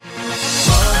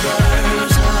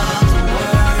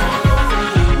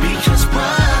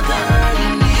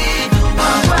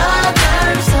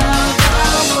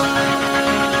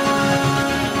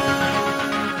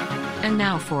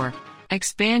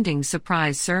expanding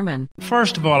surprise sermon.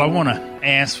 First of all, I want to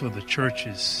ask for the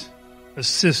church's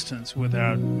assistance with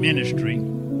our ministry.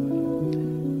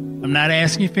 I'm not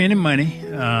asking for any money.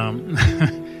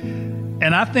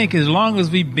 And I think as long as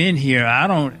we've been here,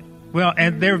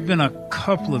 and there have been a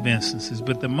couple of instances,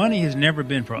 but the money has never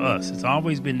been for us. It's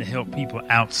always been to help people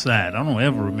outside. I don't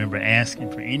ever remember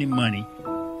asking for any money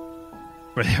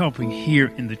for helping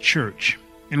here in the church.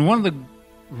 And one of the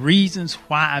reasons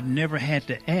why I've never had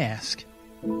to ask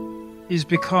is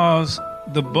because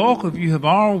the bulk of you have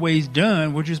always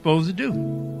done what you're supposed to do.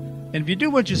 And if you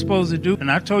do what you're supposed to do, and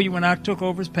I told you when I took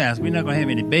over as pastor, we're not going to have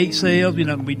any bake sales, we're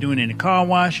not going to be doing any car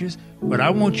washes. What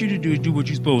I want you to do is do what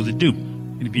you're supposed to do.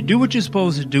 And if you do what you're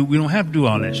supposed to do, we don't have to do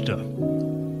all that stuff.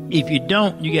 If you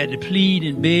don't, you got to plead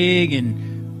and beg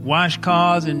and wash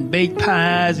cars and bake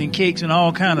pies and cakes and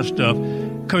all kind of stuff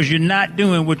because you're not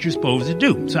doing what you're supposed to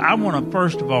do. So I want to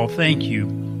first of all thank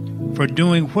you for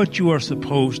doing what you are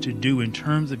supposed to do in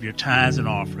terms of your tithes and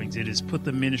offerings. It has put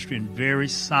the ministry in very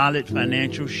solid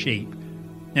financial shape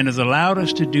and has allowed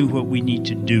us to do what we need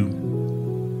to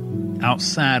do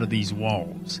outside of these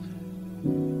walls.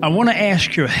 I want to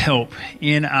ask your help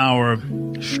in our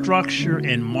structure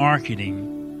and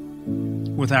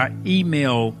marketing with our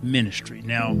email ministry.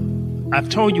 Now, I've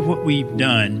told you what we've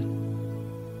done.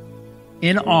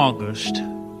 In August,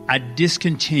 I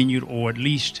discontinued or at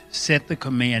least set the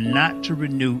command not to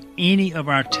renew any of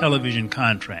our television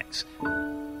contracts.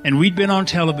 And we'd been on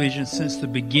television since the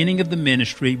beginning of the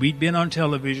ministry. We'd been on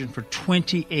television for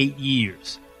 28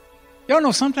 years. Y'all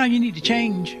know sometimes you need to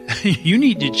change. You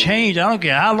need to change. I don't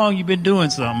care how long you've been doing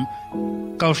something,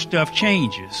 because stuff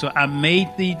changes. So I made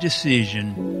the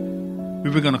decision we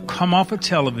were going to come off of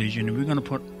television and we're going to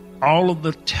put all of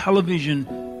the television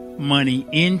money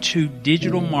into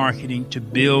digital marketing to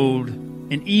build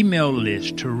an email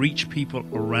list to reach people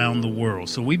around the world.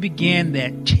 So we began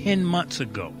that 10 months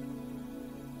ago.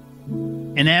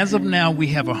 And as of now, we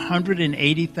have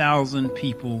 180,000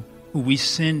 people who we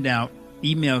send out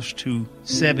emails to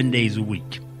 7 days a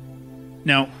week.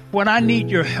 Now, what I need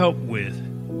your help with,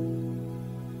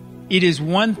 it is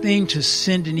one thing to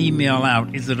send an email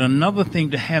out. Is it another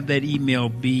thing to have that email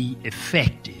be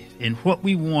effective? And what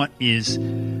we want is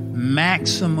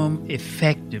maximum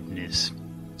effectiveness.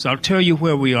 So I'll tell you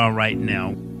where we are right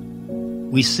now.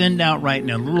 We send out right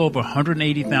now a little over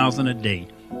 180,000 a day.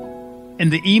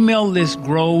 And the email list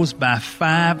grows by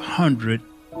 500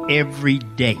 every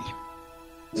day.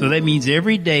 So that means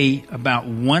every day, about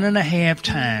 1.5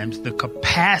 times the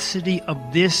capacity of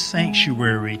this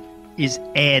sanctuary is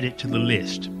added to the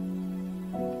list.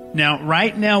 Now,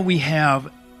 right now we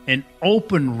have an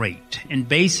open rate, and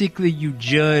basically you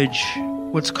judge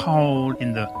what's called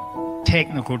in the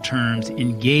technical terms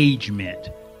engagement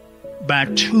by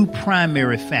two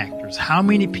primary factors. How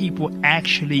many people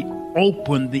actually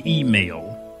open the email?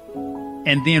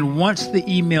 And then once the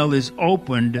email is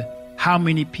opened, how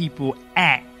many people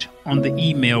act on the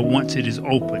email once it is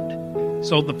opened?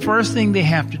 So the first thing they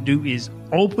have to do is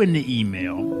open the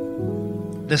email.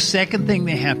 The second thing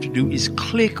they have to do is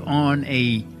click on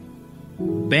a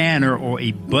banner or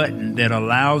a button that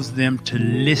allows them to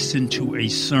listen to a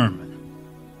sermon.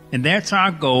 And that's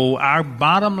our goal. Our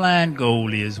bottom line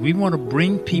goal is we want to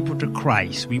bring people to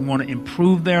Christ. We want to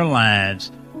improve their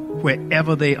lives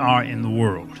wherever they are in the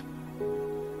world.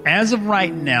 As of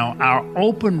right now, our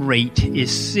open rate is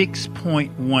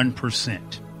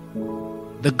 6.1%.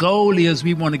 The goal is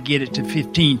we want to get it to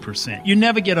 15%. You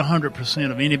never get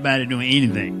 100% of anybody doing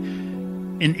anything.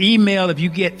 In email, if you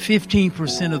get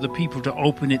 15% of the people to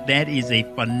open it, that is a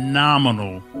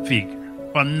phenomenal figure.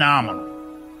 Phenomenal.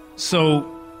 So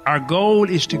our goal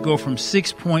is to go from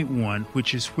 6.1,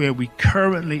 which is where we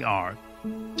currently are,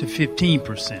 to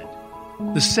 15%.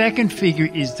 The second figure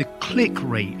is the click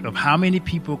rate of how many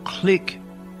people click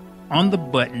on the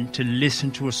button to listen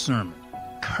to a sermon.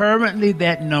 Currently,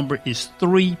 that number is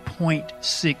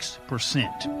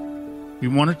 3.6%. We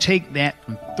want to take that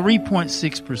from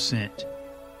 3.6%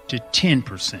 to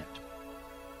 10%.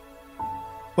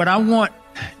 What I want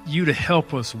you to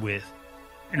help us with,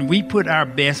 and we put our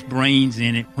best brains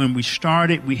in it. When we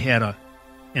started, we had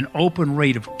an open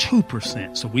rate of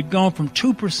 2%. So we've gone from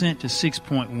 2% to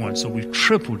 6.1. So we've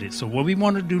tripled it. So what we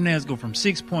want to do now is go from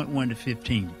 6.1 to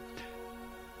 15.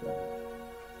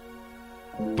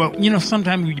 But, you know,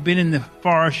 sometimes when you've been in the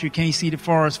forest, you can't see the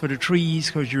forest for the trees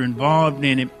because you're involved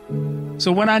in it.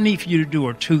 So what I need for you to do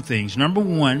are two things. Number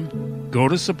one, go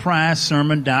to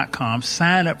surprisesermon.com,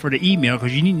 sign up for the email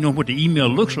because you need to know what the email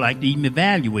looks like to even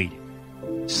evaluate it.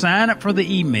 Sign up for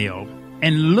the email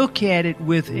and look at it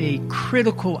with a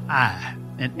critical eye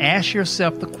and ask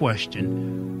yourself the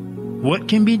question, what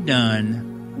can be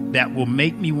done that will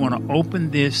make me want to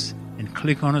open this and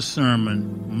click on a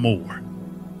sermon more.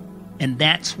 And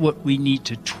that's what we need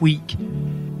to tweak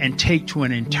and take to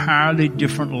an entirely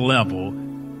different level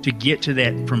to get to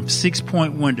that from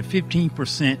 6.1 to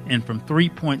 15% and from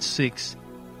 3.6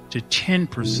 to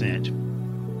 10%.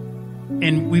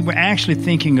 And we were actually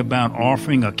thinking about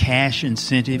offering a cash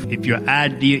incentive if your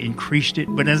idea increased it.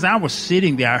 But as I was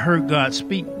sitting there, I heard God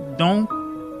speak, don't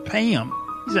pay him.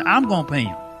 He said, I'm going to pay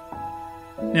him.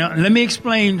 Now, let me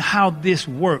explain how this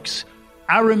works.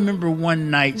 I remember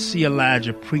one night, C.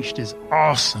 Elijah preached this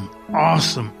awesome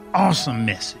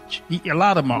message. A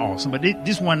lot of them are awesome, but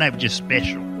this one night was just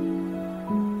special.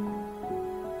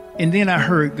 And then I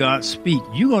heard God speak,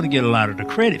 you're going to get a lot of the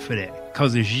credit for that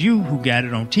because it's you who got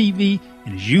it on TV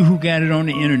and it's you who got it on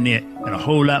the internet and a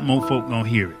whole lot more folk going to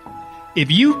hear it.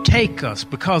 If you take us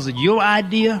because of your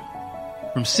idea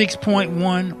from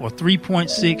 6.1 or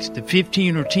 3.6 to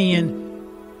 15 or 10,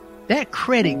 that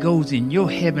credit goes in your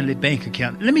heavenly bank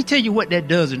account. Let me tell you what that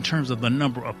does in terms of the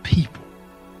number of people.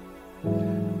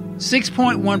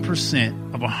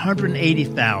 6.1% of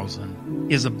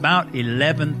 180,000 is about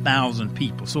 11,000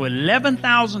 people. So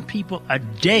 11,000 people a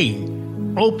day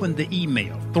open the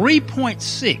email.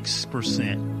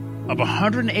 3.6% of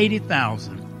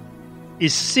 180,000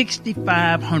 is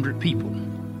 6,500 people.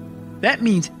 That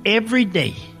means every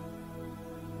day,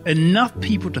 enough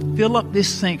people to fill up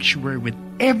this sanctuary with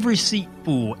every seat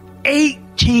full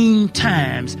 18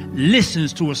 times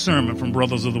listens to a sermon from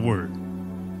Brothers of the Word.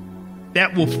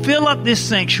 That will fill up this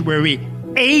sanctuary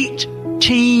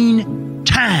 18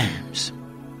 times.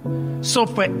 So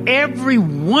for every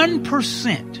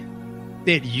 1%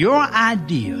 that your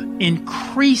idea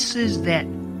increases that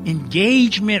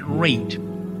engagement rate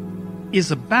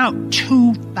is about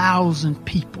 2,000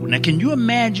 people. Now, can you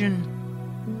imagine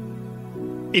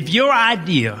if your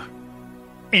idea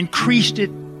increased it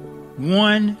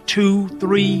 1, 2,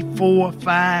 3, 4,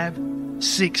 5,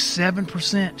 6,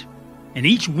 7%, and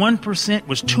each 1%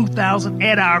 was 2,000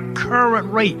 at our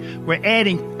current rate, we're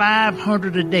adding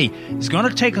 500 a day. It's going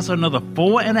to take us another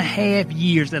 4.5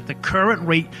 years at the current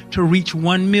rate to reach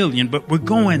 1 million, but we're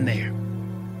going there.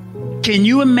 Can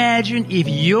you imagine if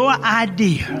your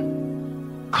idea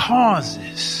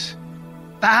causes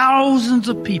thousands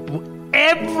of people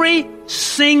every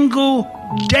single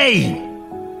day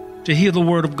to hear the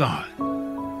word of God?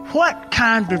 What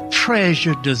kind of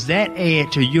treasure does that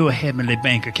add to your heavenly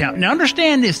bank account? Now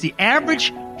understand this, the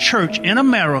average church in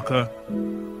America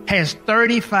has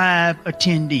 35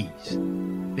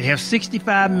 attendees. They have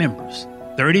 65 members.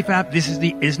 35,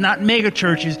 it's not mega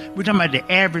churches, we're talking about the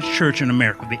average church in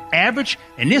America. The average,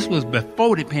 and this was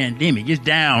before the pandemic, it's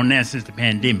down now since the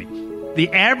pandemic.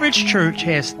 The average church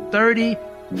has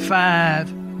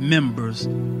 35 members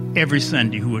every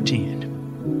Sunday who attend.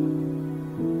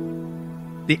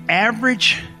 The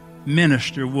average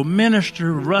minister will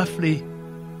minister roughly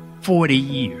 40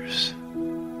 years.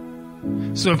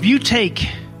 So if you take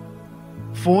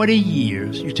 40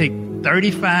 years, you take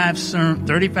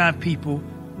 35 people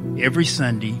every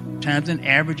Sunday, times an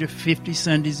average of 50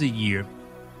 Sundays a year,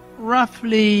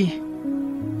 roughly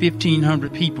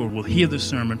 1,500 people will hear the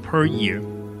sermon per year.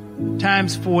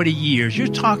 Times 40 years, you're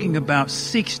talking about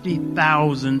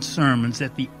 60,000 sermons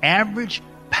that the average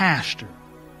pastor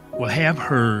will have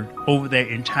heard over their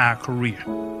entire career.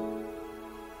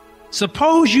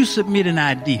 Suppose you submit an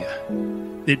idea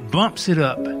that bumps it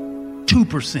up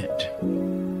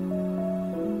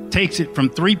 2%, takes it from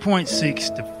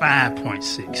 3.6 to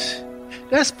 5.6.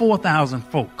 That's 4,000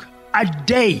 folk a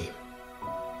day.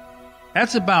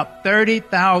 That's about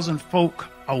 30,000 folk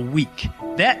a week.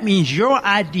 That means your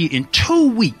idea in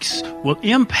 2 weeks will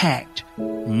impact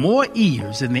more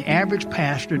ears than the average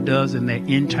pastor does in their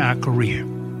entire career.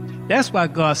 That's why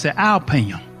God said, I'll pay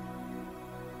him.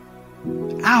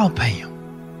 I'll pay him.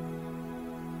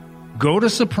 Go to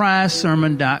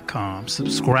surprisesermon.com,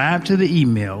 subscribe to the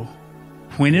email.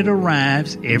 When it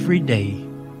arrives every day,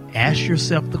 ask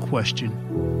yourself the question,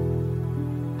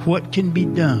 what can be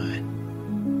done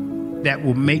that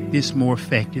will make this more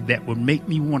effective, that will make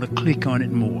me want to click on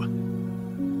it more?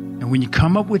 And when you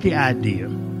come up with the idea,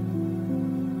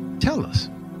 tell us.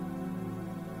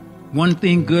 One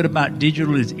thing good about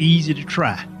digital is easy to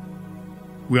try.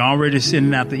 We're already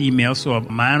sending out the email, so a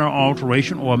minor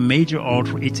alteration or a major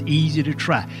alteration, it's easy to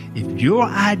try. If your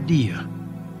idea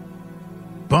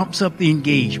bumps up the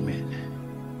engagement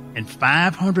and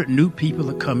 500 new people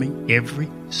are coming every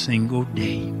single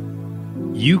day,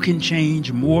 you can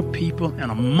change more people in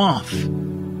a month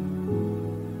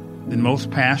than most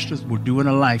pastors will do in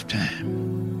a lifetime.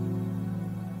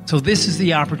 So this is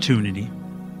the opportunity.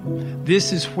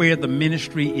 This is where the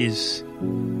ministry is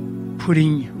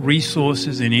putting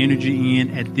resources and energy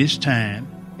in at this time.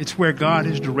 It's where God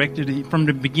has directed it from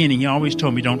the beginning. He always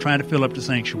told me, don't try to fill up the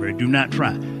sanctuary. Do not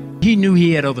try. He knew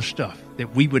he had other stuff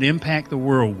that we would impact the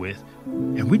world with,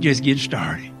 and we just get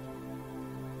started.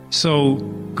 So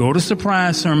go to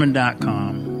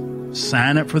surprisesermon.com,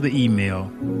 sign up for the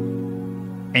email,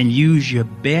 and use your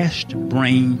best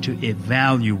brain to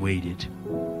evaluate it.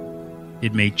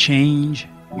 It may change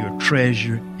your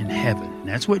treasure in heaven. And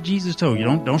that's what Jesus told you.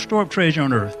 Don't store up treasure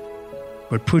on earth,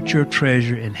 but put your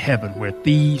treasure in heaven where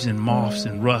thieves and moths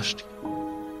and rust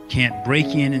can't break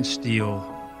in and steal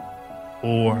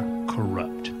or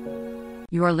corrupt.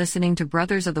 You are listening to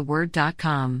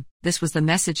brothersoftheword.com. This was the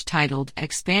message titled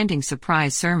Expanding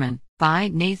Surprise Sermon by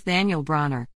Nathaniel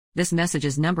Bronner. This message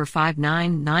is number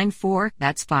 5994,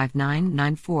 that's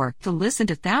 5994. To listen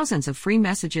to thousands of free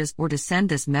messages or to send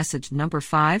this message number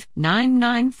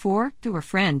 5994 to a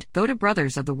friend, go to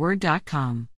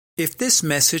brothersoftheword.com. If this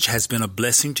message has been a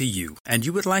blessing to you and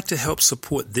you would like to help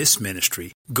support this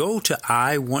ministry, go to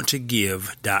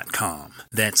iwanttogive.com.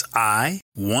 That's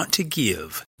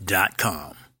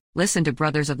iwanttogive.com. Listen to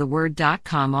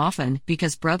brothersoftheword.com often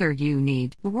because, brother, you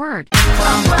need the word.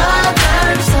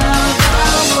 Brothers of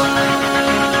the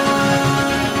Word.